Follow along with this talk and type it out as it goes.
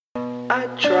I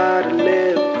try to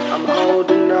live, I'm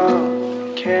holding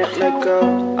on, can't let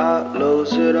go, I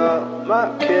lose it all.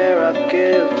 My care I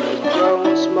give is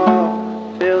growing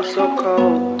small, feel so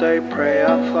cold, they pray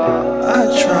I fall.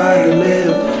 I try to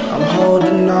live, I'm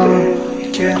holding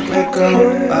on, can't let go,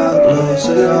 I lose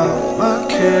it all. My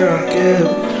care I give,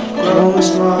 growing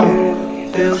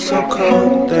small, feel so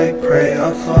cold, they pray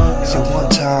I fall. See, one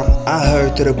time I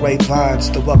heard through the grapevines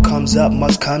that what comes up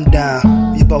must come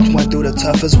down. We both went through the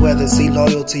toughest weather. See,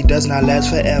 loyalty does not last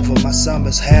forever. My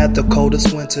summers had the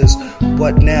coldest winters.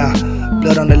 What now?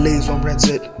 Blood on the leaves won't rinse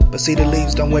it. But see, the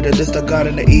leaves don't wither. This the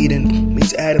Garden of Eden.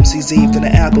 Meets Adam, sees Eve, then the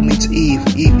apple meets Eve.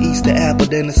 Eve eats the apple,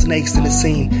 then the snakes in the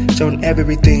scene, showing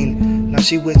everything. Now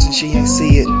she witching, she ain't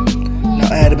see it. Now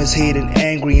Adam is hidden,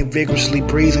 angry and vigorously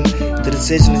breathing. The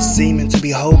decision is seeming to be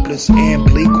hopeless and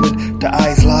bleak when the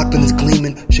eyes locked and is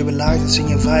gleaming. She realizes she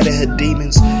invited her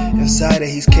demons. Inside her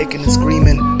he's kicking and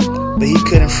screaming, but he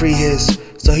couldn't free his,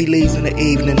 so he leaves in the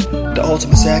evening. The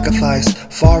ultimate sacrifice,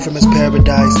 far from his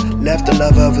paradise, left the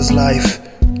love of his life,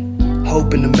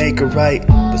 hoping to make it right,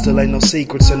 but still ain't no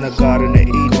secrets in the Garden of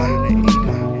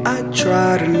Eden. I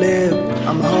try to live,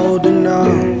 I'm holding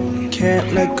on,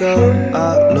 can't let go,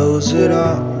 I lose it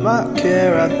all. My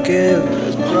care I give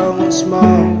is growing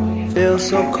small, feel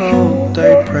so cold,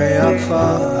 they pray I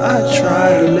fall. I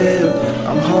try to live,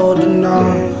 I'm holding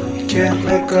on, can't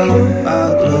let go,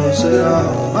 I lose it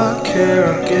all. My care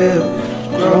I give,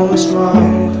 growing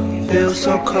small, feel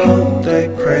so cold, they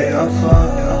pray I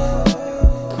fall.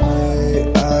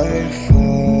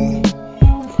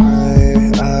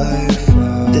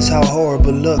 This how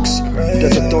horrible looks.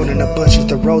 There's a thorn in the bushes,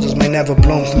 the roses may never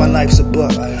bloom. So my life's a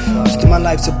book. Still my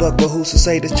life's a book, but who's to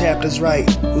say this chapter's right?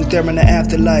 Who's there in the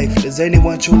afterlife? Does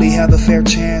anyone truly have a fair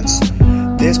chance?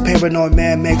 This paranoid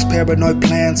man makes paranoid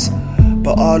plans,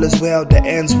 but all is well that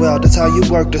ends well. That's how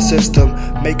you work the system.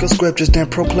 Make your scriptures, then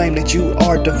proclaim that you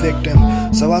are the victim.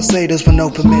 So I say this with no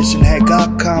permission. Had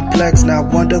God complex, now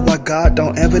I wonder why God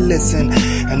don't ever listen.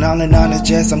 And all in honest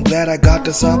jest, I'm glad I got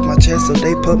this off my chest. So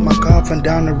they put my coffin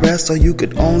down to rest, so you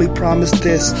could only promise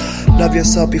this: love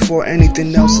yourself before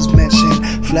anything else is mentioned.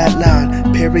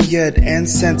 Flatline, period, and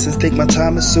sentence. Think my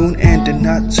time is soon ending.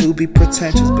 Not to be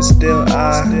pretentious, but still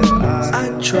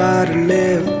I try to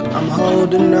live, I'm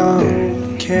holding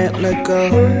on, can't let go,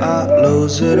 I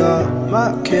lose it all.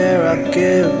 My care I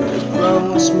give is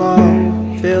growing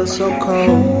small, feel so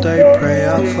cold, they pray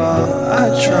I fall.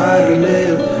 I try to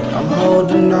live, I'm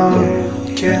holding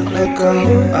on, can't let go,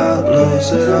 I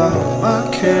lose it all.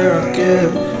 My care I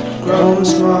give, growing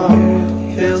small,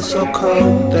 feel so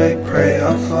cold, they pray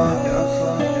I fall.